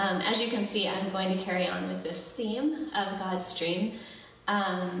As you can see, I'm going to carry on with this theme of God's dream.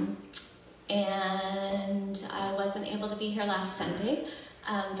 And I wasn't able to be here last Sunday,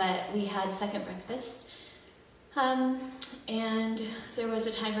 but we had second breakfast. And there was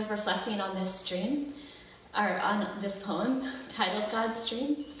a time of reflecting on this dream, or on this poem titled God's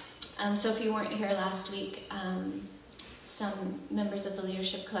Dream. So if you weren't here last week, some members of the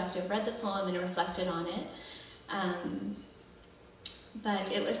Leadership Collective read the poem and reflected on it.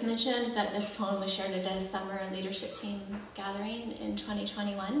 But it was mentioned that this poem was shared at a summer leadership team gathering in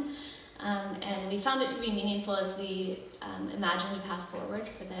 2021. And we found it to be meaningful as we imagined a path forward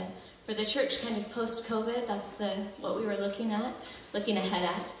for the church kind of post-COVID. That's what we were looking ahead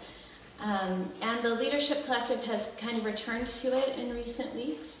at. And the Leadership Collective has kind of returned to it in recent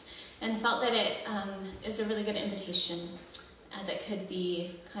weeks and felt that it is a really good invitation that could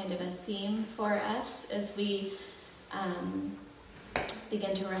be kind of a theme for us as we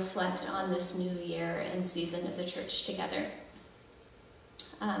begin to reflect on this new year and season as a church together.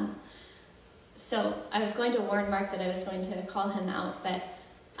 So I was going to warn Mark that I was going to call him out, but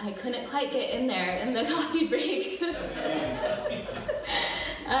I couldn't quite get in there in the coffee break.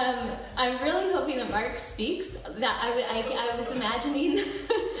 I'm really hoping that Mark speaks. That I was imagining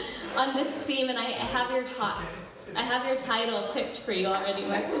on this theme, and I have your talk. I have your title picked for you already,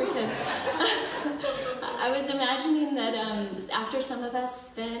 Mark, because I was imagining that after some of us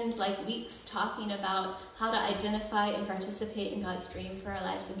spend like weeks talking about how to identify and participate in God's dream for our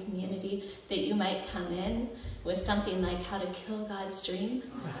lives and community, that you might come in with something like how to kill God's dream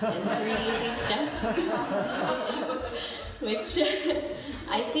in 3 easy steps. Which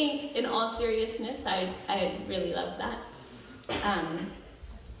I think, in all seriousness, I really love that.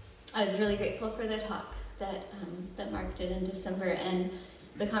 I was really grateful for the talk that Mark did in December and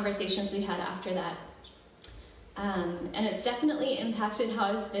the conversations we had after that. And it's definitely impacted how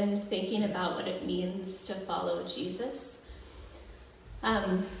I've been thinking about what it means to follow Jesus.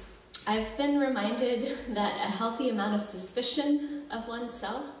 I've been reminded that a healthy amount of suspicion of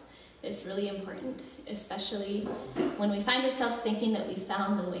oneself is really important, especially when we find ourselves thinking that we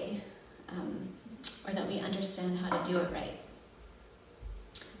found the way, or that we understand how to do it right.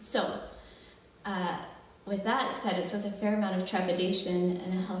 So, with that said, it's with a fair amount of trepidation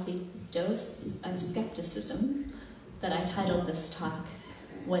and a healthy dose of skepticism that I titled this talk,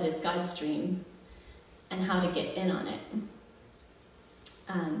 What is God's Dream? And How to Get In on It.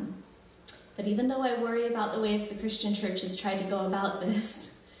 But even though I worry about the ways the Christian church has tried to go about this,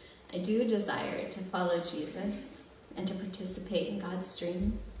 I do desire to follow Jesus and to participate in God's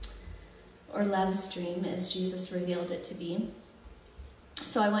dream, or love's dream as Jesus revealed it to be.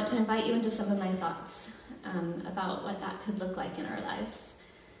 So I want to invite you into some of my thoughts about what that could look like in our lives.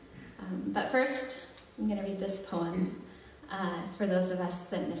 But first, I'm going to read this poem for those of us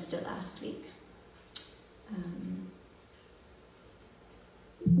that missed it last week.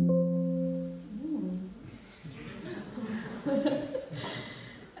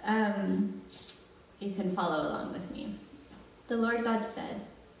 You can follow along with me. The Lord God said,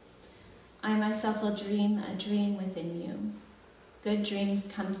 I myself will dream a dream within you. Good dreams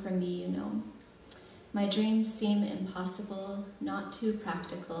come from me, you know. My dreams seem impossible, not too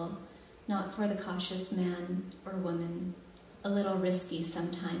practical, not for the cautious man or woman, a little risky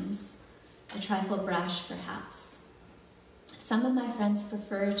sometimes, a trifle brash perhaps. Some of my friends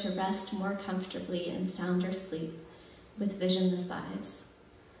prefer to rest more comfortably in sounder sleep with visionless eyes.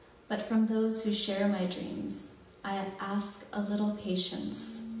 But from those who share my dreams, I ask a little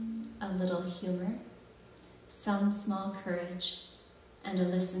patience, a little humor, some small courage, and a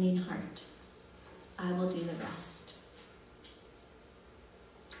listening heart. I will do the rest.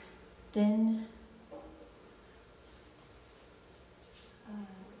 Then,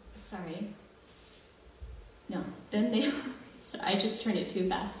 I just turned it too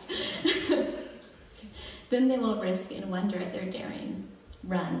fast. Then they will risk and wonder at their daring,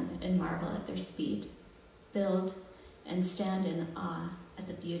 run and marvel at their speed, build and stand in awe at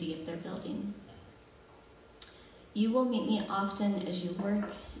the beauty of their building. You will meet me often as you work,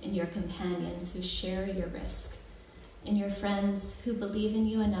 in your companions who share your risk, in your friends who believe in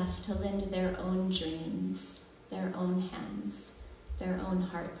you enough to lend their own dreams, their own hands, their own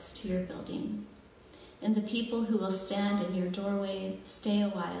hearts to your building, in the people who will stand in your doorway, stay a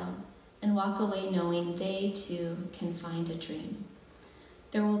while, and walk away knowing they too can find a dream.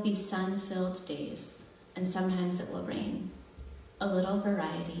 There will be sun-filled days, and sometimes it will rain. A little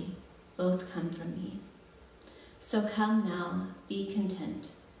variety, both come from me. So come now, be content.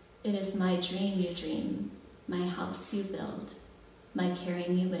 It is my dream you dream, my house you build, my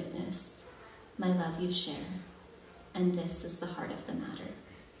caring you witness, my love you share, and this is the heart of the matter.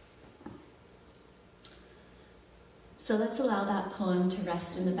 So let's allow that poem to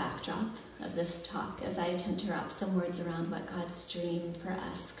rest in the backdrop of this talk as I attempt to wrap some words around what God's dream for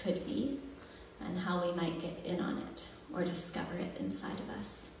us could be and how we might get in on it or discover it inside of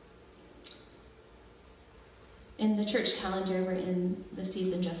us. In the church calendar, we're in the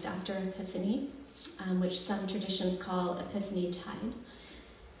season just after Epiphany, which some traditions call Epiphany Tide.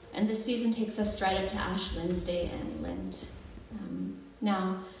 And this season takes us right up to Ash Wednesday and Lent.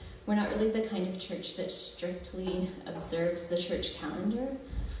 Now, we're not really the kind of church that strictly observes the church calendar,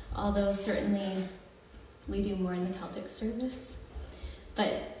 although certainly we do more in the Celtic service.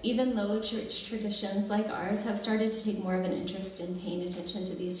 But even low church traditions like ours have started to take more of an interest in paying attention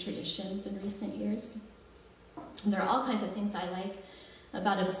to these traditions in recent years. And there are all kinds of things I like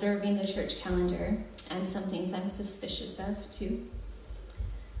about observing the church calendar, and some things I'm suspicious of too.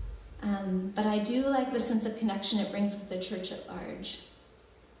 But I do like the sense of connection it brings with the church at large.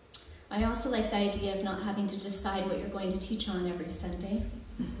 I also like the idea of not having to decide what you're going to teach on every Sunday.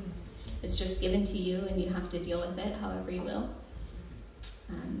 It's just given to you and you have to deal with it however you will.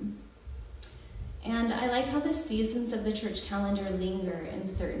 And I like how the seasons of the church calendar linger in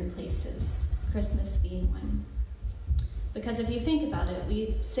certain places, Christmas being one. Because if you think about it,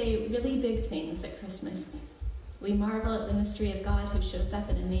 we say really big things at Christmas. We marvel at the mystery of God who shows up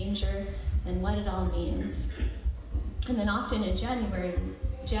in a manger and what it all means. And then often in January,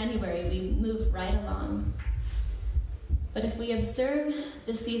 we move right along. But if we observe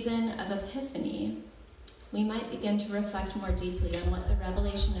the season of Epiphany, we might begin to reflect more deeply on what the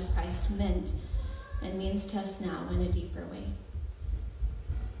revelation of Christ meant and means to us now in a deeper way.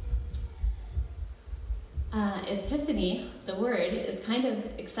 Epiphany, the word, is kind of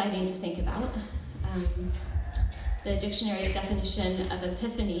exciting to think about. The dictionary's definition of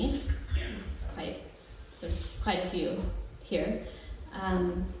epiphany, there's quite a few here,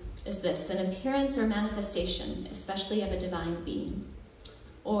 is this: an appearance or manifestation, especially of a divine being,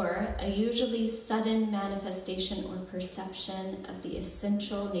 or a usually sudden manifestation or perception of the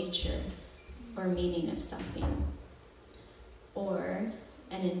essential nature or meaning of something, or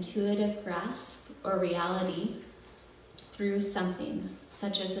an intuitive grasp or reality through something,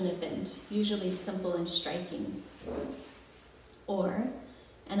 such as an event, usually simple and striking, or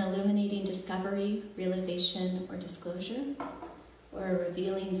an illuminating discovery, realization, or disclosure, or a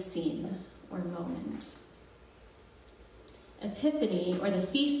revealing scene or moment. Epiphany, or the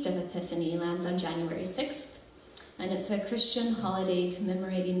Feast of Epiphany, lands on January 6th, and it's a Christian holiday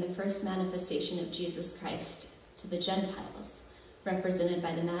commemorating the first manifestation of Jesus Christ to the Gentiles, represented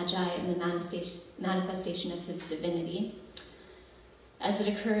by the Magi and the manifestation of his divinity, as it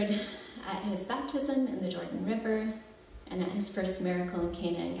occurred at his baptism in the Jordan River and at his first miracle in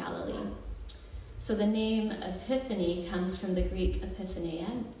Cana in Galilee. So the name Epiphany comes from the Greek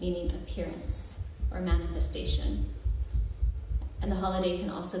epiphaneia, meaning appearance or manifestation. And the holiday can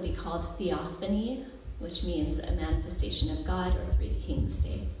also be called Theophany, which means a manifestation of God, or Three Kings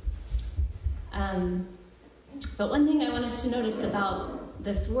Day. But one thing I want us to notice about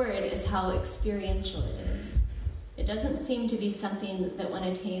this word is how experiential it is. It doesn't seem to be something that one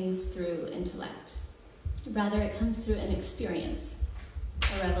attains through intellect. Rather, it comes through an experience,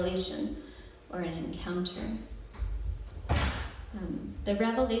 a revelation, or an encounter. The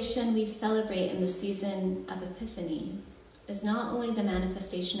revelation we celebrate in the season of Epiphany is not only the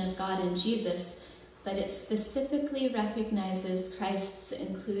manifestation of God in Jesus, but it specifically recognizes Christ's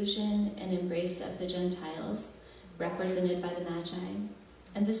inclusion and embrace of the Gentiles, represented by the Magi.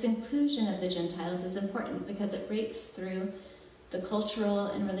 And this inclusion of the Gentiles is important because it breaks through the cultural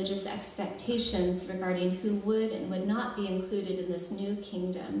and religious expectations regarding who would and would not be included in this new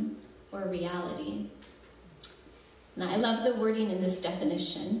kingdom or reality. And I love the wording in this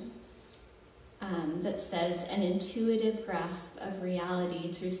definition that says an intuitive grasp of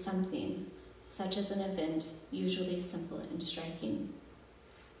reality through something, such as an event, usually simple and striking.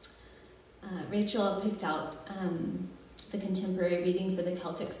 Rachel picked out the contemporary reading for the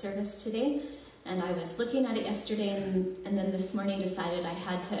Celtic service today, and I was looking at it yesterday and then this morning decided I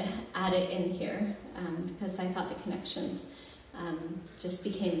had to add it in here because I thought the connections just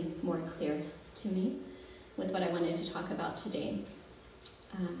became more clear to me with what I wanted to talk about today.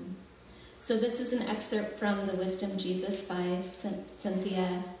 So this is an excerpt from The Wisdom Jesus by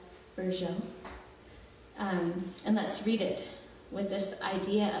Cynthia Bourgeault. And let's read it with this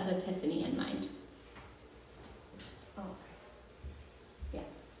idea of Epiphany in mind.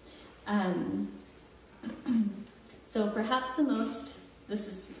 So perhaps the most, this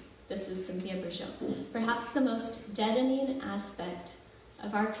is Cynthia Bourgeault, perhaps the most deadening aspect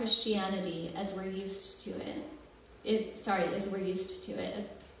of our Christianity as we're used to it,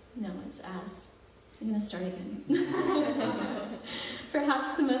 I'm going to start again.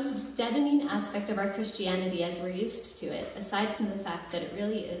 Perhaps the most deadening aspect of our Christianity as we're used to it, aside from the fact that it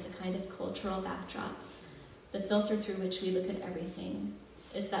really is a kind of cultural backdrop, the filter through which we look at everything,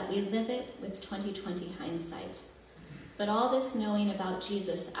 is that we live it with 20/20 hindsight. But all this knowing about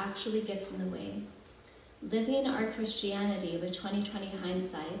Jesus actually gets in the way. Living our Christianity with 20/20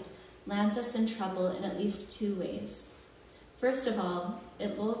 hindsight lands us in trouble in at least two ways. First of all,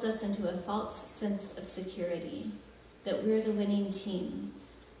 it lulls us into a false sense of security, that we're the winning team,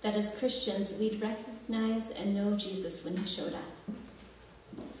 that as Christians we'd recognize and know Jesus when he showed up.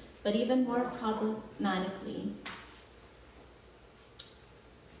 But even more problematically,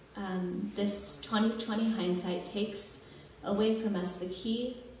 this 20/20 hindsight takes away from us the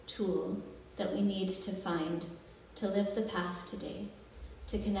key tool that we need to find to live the path today,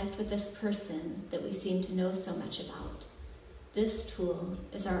 to connect with this person that we seem to know so much about. This tool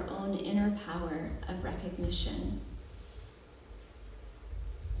is our own inner power of recognition.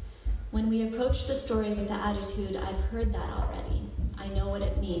 When we approach the story with the attitude, I've heard that already, I know what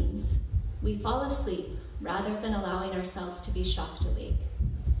it means, we fall asleep rather than allowing ourselves to be shocked awake.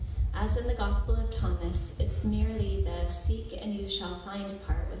 As in the Gospel of Thomas, it's merely the seek and you shall find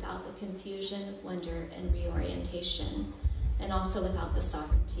part without the confusion, wonder, and reorientation, and also without the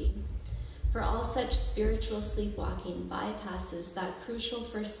sovereignty. For all such spiritual sleepwalking bypasses that crucial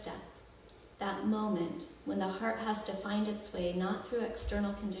first step, that moment when the heart has to find its way not through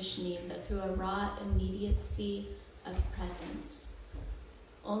external conditioning, but through a raw immediacy of presence.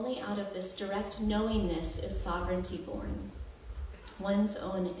 Only out of this direct knowingness is sovereignty born, one's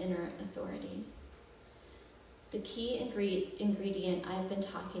own inner authority. The key ingredient I've been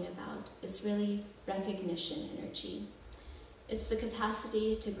talking about is really recognition energy. It's the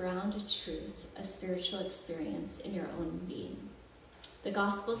capacity to ground a truth, a spiritual experience in your own being. The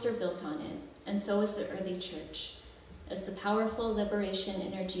Gospels are built on it, and so is the early church, as the powerful liberation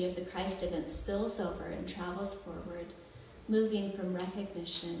energy of the Christ event spills over and travels forward, moving from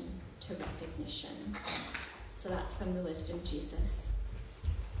recognition to recognition. So that's from the Wisdom Jesus.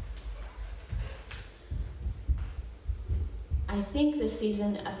 I think this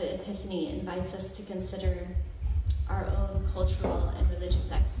season of the Epiphany invites us to consider our own cultural and religious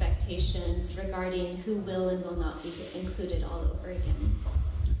expectations regarding who will and will not be included all over again.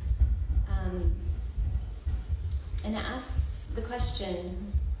 And it asks the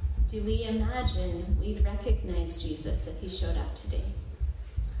question, do we imagine we'd recognize Jesus if he showed up today?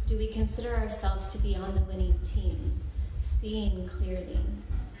 Do we consider ourselves to be on the winning team, seeing clearly?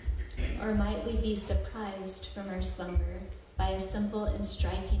 Or might we be surprised from our slumber by a simple and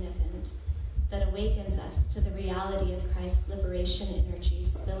striking event that awakens us to the reality of Christ's liberation energy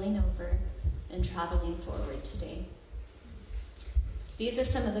spilling over and traveling forward today? These are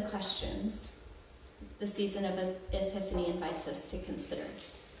some of the questions the season of Epiphany invites us to consider.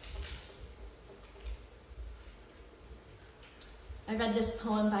 I read this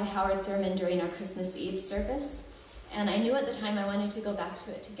poem by Howard Thurman during our Christmas Eve service, and I knew at the time I wanted to go back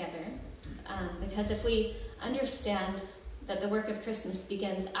to it together, because if we understand that the work of Christmas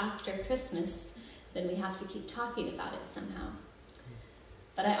begins after Christmas, then we have to keep talking about it somehow.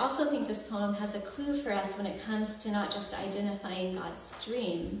 But I also think this poem has a clue for us when it comes to not just identifying God's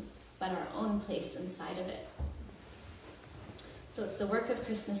dream, but our own place inside of it. So it's the work of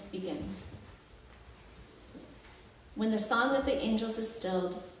Christmas begins. When the song of the angels is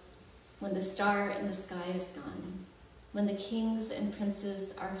stilled, when the star in the sky is gone, when the kings and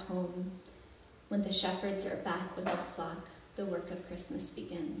princes are home, when the shepherds are back with the flock, the work of Christmas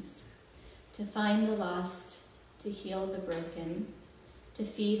begins. To find the lost, to heal the broken, to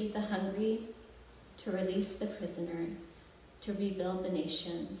feed the hungry, to release the prisoner, to rebuild the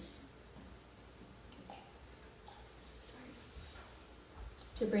nations.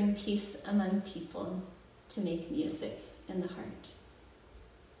 To bring peace among people, to make music in the heart.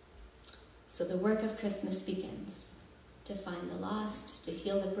 So the work of Christmas begins. To find the lost, to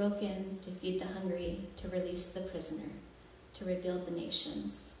heal the broken, to feed the hungry, to release the prisoner, to rebuild the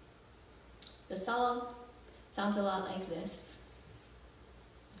nations. This all sounds a lot like this.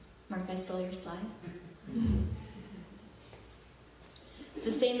 Mark, I stole your slide. It's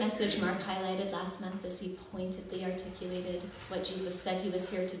the same message Mark highlighted last month as he pointedly articulated what Jesus said he was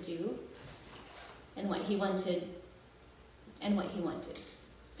here to do and what he wanted.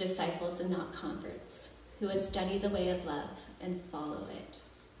 Disciples and not converts who would study the way of love and follow it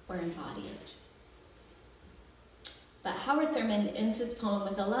or embody it. But Howard Thurman ends his poem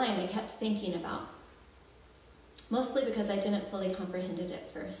with a line I kept thinking about, mostly because I didn't fully comprehend it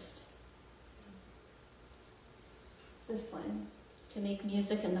at first. This one, to make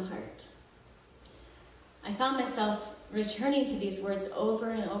music in the heart. I found myself returning to these words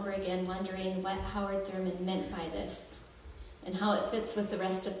over and over again, wondering what Howard Thurman meant by this and how it fits with the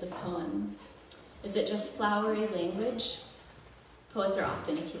rest of the poem. Is it just flowery language? Poets are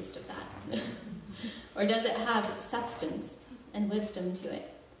often accused of that. Or does it have substance and wisdom to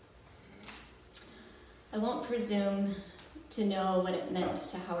it? I won't presume to know what it meant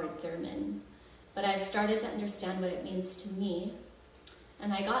to Howard Thurman, but I've started to understand what it means to me,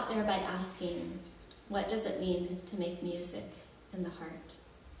 and I got there by asking, what does it mean to make music in the heart?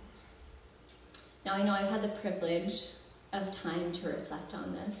 Now, I know I've had the privilege of time to reflect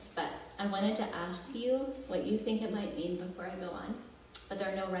on this, but I wanted to ask you what you think it might mean before I go on. But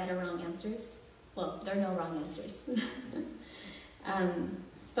there are no right or wrong answers. Well, there are no wrong answers.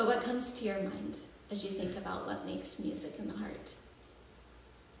 But what comes to your mind as you think about what makes music in the heart?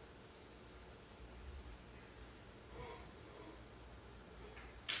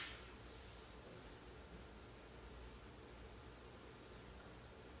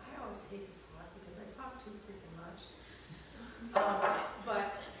 I always hate to talk because I talk too freaking much.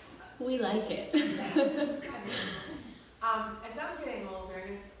 But We like it. as I'm getting older,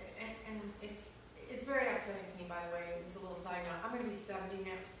 and it's very upsetting to me. By the way, it's a little side note. I'm going to be 70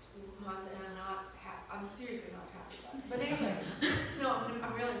 next month, and I'm seriously not happy about it. But anyway, no,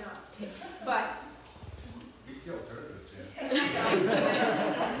 I'm really not. But It's the alternative, Jen.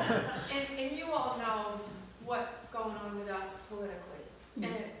 and you all know what's going on with us politically,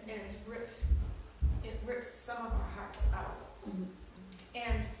 and it rips some of our hearts out. Mm-hmm.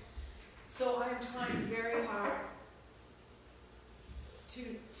 And so I'm trying very hard to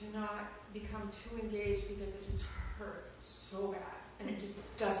not become too engaged because it just hurts so bad and it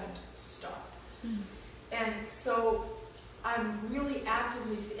just doesn't stop. Mm-hmm. And so I'm really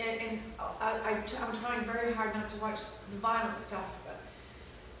actively, I'm trying very hard not to watch the violent stuff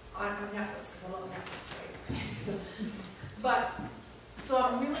on Netflix because I love Netflix, right? So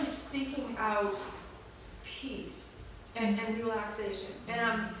I'm really seeking out peace and relaxation,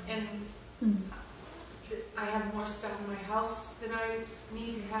 and I have more stuff in my house than I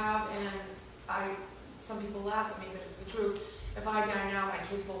need to have, and some people laugh at me, but it's the truth. If I die now, my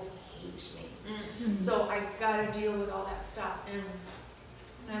kids will hate me. Mm-hmm. So I got to deal with all that stuff, and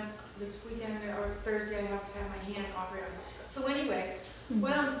this weekend or Thursday I have to have my hand operated. So anyway,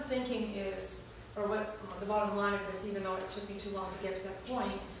 what I'm thinking is, or what the bottom line of this, even though it took me too long to get to that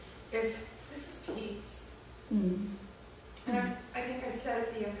point, is this is peace. Mm-hmm. And I think I said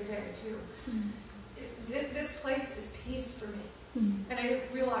it the other day too. Mm-hmm. This place is peace for me. Mm-hmm. And I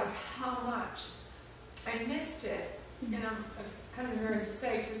didn't realize how much I missed it. Mm-hmm. And I'm kind of embarrassed to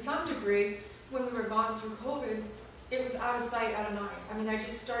say, to some degree, when we were gone through COVID, it was out of sight, out of mind. I mean, I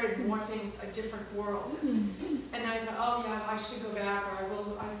just started morphing a different world. Mm-hmm. And I thought, oh yeah, I should go back, or I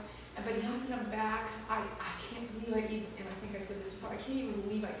will. But now that I'm back, I can't believe I even, and I think I said this before, I can't even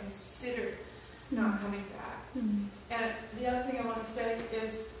believe I considered not coming back. Mm-hmm. And the other thing I want to say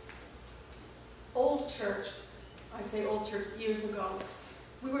is, old church, I say old church years ago,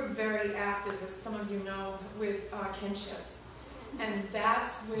 we were very active, as some of you know, with kinships. And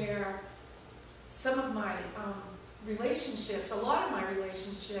that's where some of my relationships, a lot of my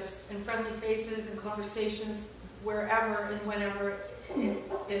relationships and friendly faces and conversations wherever and whenever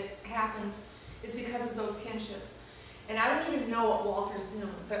it happens is because of those kinships. And I don't even know what Walter's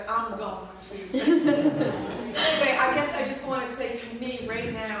doing, but I'm going on Tuesday. So anyway, I guess I just want to say, to me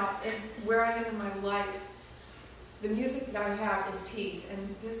right now, and where I am in my life, the music that I have is peace,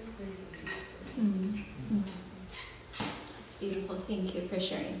 and this place is peace for me. Mm-hmm. That's beautiful. Thank you for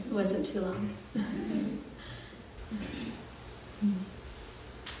sharing. It wasn't too long.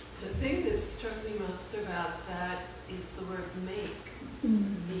 The thing that struck me most about that is the word make,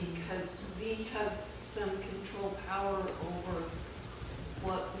 because we have some control power over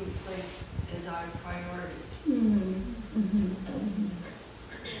what we place as our priorities.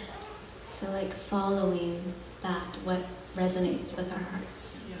 So like following that, what resonates with our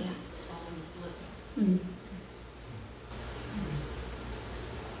hearts. Yeah. Let's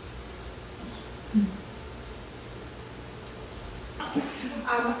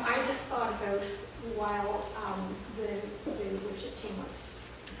I just thought about while the worship team was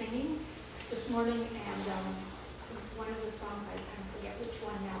singing this morning, and one of the songs, I forget which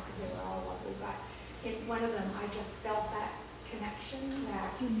one now because they were all lovely, but in one of them I just felt that connection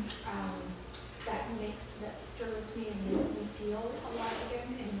that that stirs me and makes me feel alive again,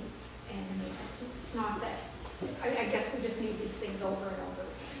 and it's not that, I guess we just need these things over and over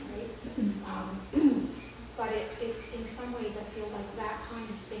again, right? But it in some ways I feel like that kind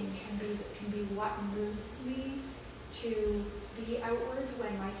of thing can be what moves me to be outward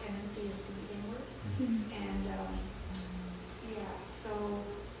when my tendency is to be inward.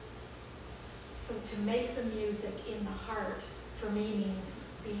 make the music in the heart, for me, means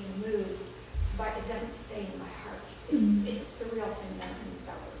being moved, but it doesn't stay in my heart. It's the real thing that moves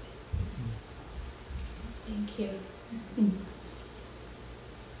outward. Thank you.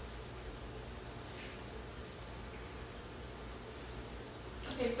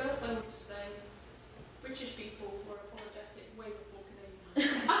 Okay, first I want to say British people were apologetic way before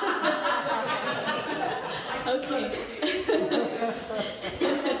Canadians. Okay.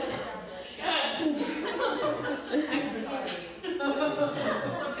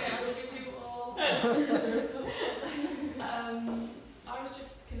 It's okay, I will give you all. I was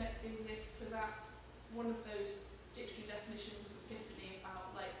just connecting this to that one of those dictionary definitions of epiphany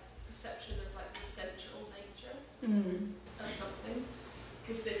about like perception of like the essential nature of something.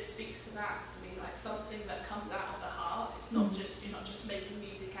 Because this speaks to that to me, like something that comes out of the heart. It's not just, you're not just making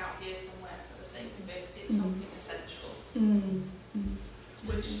music out here somewhere for the sake of it. It's something essential,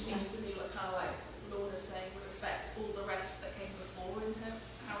 which seems to me like kind of like Lorna saying would affect all the rest that came before in her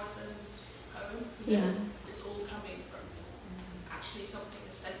Howard Burns poem. Yeah. It's all coming from actually something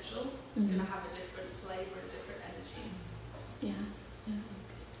essential. It's going to have a different flavour, a different energy. Yeah. Yeah.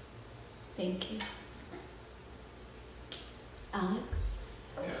 Thank you. Alex?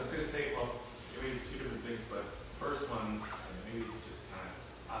 Yeah, I was going to say, well, maybe it's two different things, but first one, maybe it's just kind of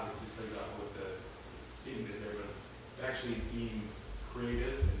obviously plays out what the statement is there, but actually being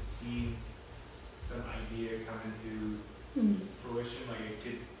creative and seeing some idea come into fruition, like it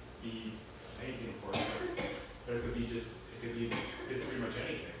could be anything, of course, but it could be just, it could be pretty much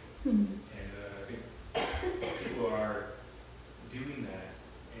anything. And I think people are doing that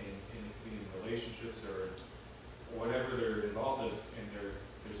in relationships or whatever they're involved in, and there's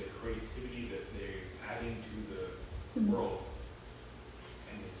a creativity that they're adding to the world,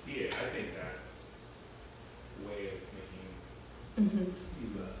 and they see it. I think that's a way of making you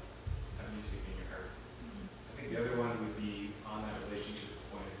have music in your heart. I think the other one would be on that relationship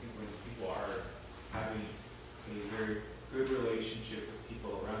point. I think when people are having a very good relationship with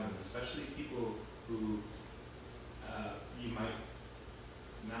people around them, especially people who you might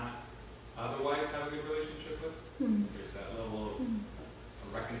not otherwise have a good relationship with, there's that level of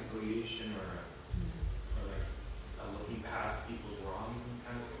reconciliation or like looking past people's wrongs and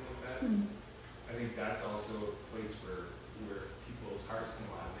kind of thing like that. I think that's also a place where people's hearts come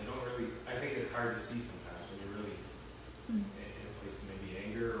alive. They don't really, I think it's hard to see sometimes when you're really in a place of maybe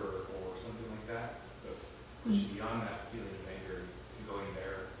anger or something like that, but pushing beyond that feeling of anger and going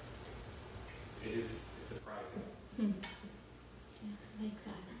there, it's surprising. Yeah, I like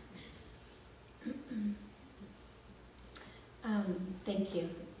that. Thank you.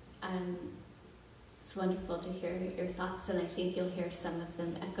 It's wonderful to hear your thoughts, and I think you'll hear some of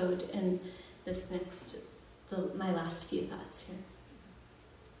them echoed in this my last few thoughts here.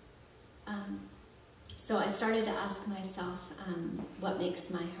 So I started to ask myself what makes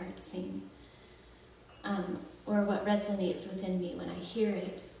my heart sing, or what resonates within me when I hear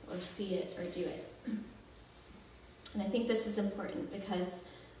it, or see it, or do it. And I think this is important because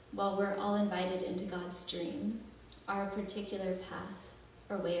while we're all invited into God's dream, our particular path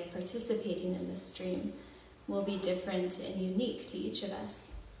or way of participating in this dream will be different and unique to each of us.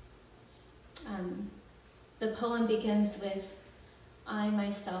 The poem begins with, "I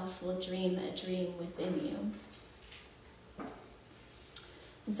myself will dream a dream within you."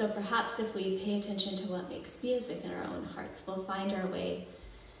 And so perhaps if we pay attention to what makes music in our own hearts, we'll find our way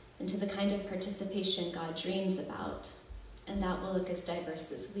into the kind of participation God dreams about, and that will look as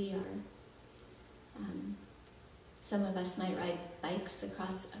diverse as we are. Some of us might ride bikes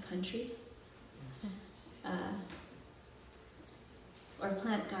across a country, or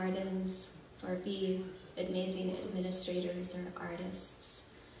plant gardens, or be amazing administrators or artists,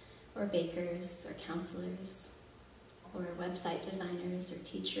 or bakers or counselors, or website designers or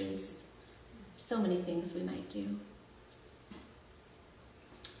teachers. So many things we might do.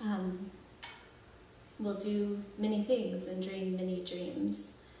 We'll do many things and dream many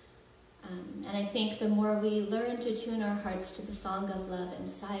dreams. And I think the more we learn to tune our hearts to the song of love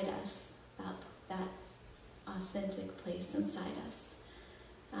inside us, that authentic place inside us,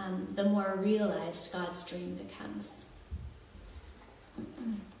 the more realized God's dream becomes.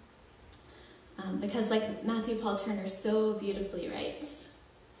 Because like Matthew Paul Turner so beautifully writes,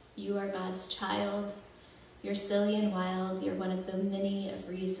 you are God's child, you're silly and wild, you're one of the many of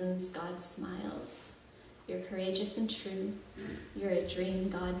reasons God smiles. You're courageous and true, you're a dream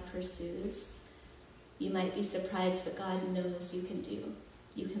God pursues. You might be surprised what God knows you can do.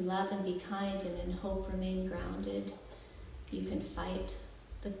 You can love and be kind and in hope remain grounded. You can fight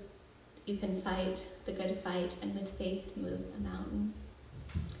the good fight and with faith move a mountain.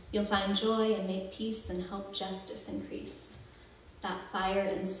 You'll find joy and make peace and help justice increase. That fire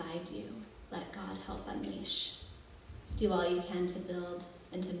inside you, let God help unleash. Do all you can to build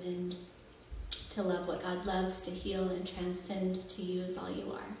and to mend, to love what God loves, to heal and transcend, to use all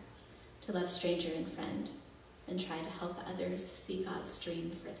you are, to love stranger and friend, and try to help others see God's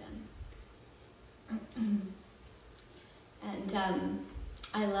dream for them. And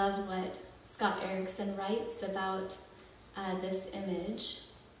I love what Scott Erickson writes about this image.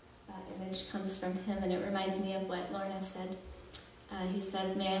 That image comes from him, and it reminds me of what Lorna said. He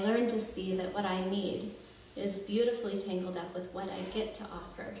says, "May I learn to see that what I need is beautifully tangled up with what I get to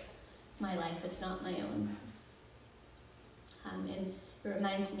offer. My life is not my own." And it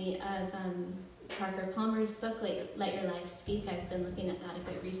reminds me of Parker Palmer's book, Let Your Life Speak. I've been looking at that a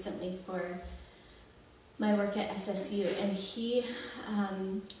bit recently for my work at SSU, and he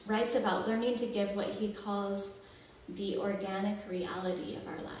writes about learning to give what he calls the organic reality of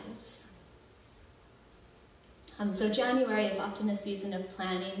our lives. So January is often a season of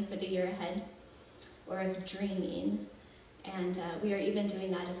planning for the year ahead, or of dreaming, and we are even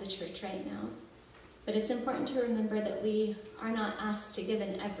doing that as a church right now. But it's important to remember that we are not asked to give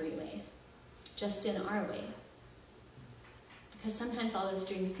in every way, just in our way, because sometimes all those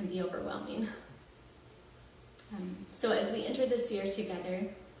dreams can be overwhelming. So as we enter this year together,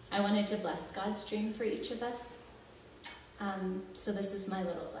 I wanted to bless God's dream for each of us. So this is my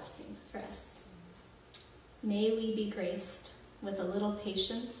little blessing for us. May we be graced with a little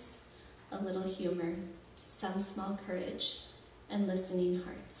patience, a little humor, some small courage, and listening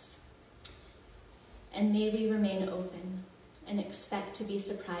hearts. And may we remain open and expect to be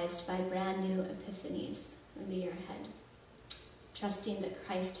surprised by brand new epiphanies in the year ahead, trusting that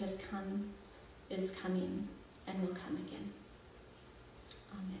Christ has come, is coming, and will come again.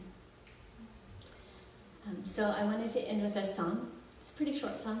 Amen. So I wanted to end with a song. It's a pretty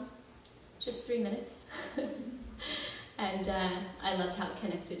short song, just 3 minutes. And I loved how it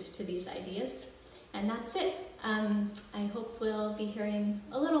connected to these ideas. And that's it. I hope we'll be hearing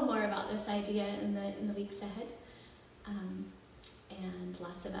a little more about this idea in the weeks ahead. And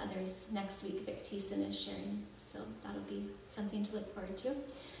lots of others. Next week, Vic Thiessen is sharing. So that'll be something to look forward to.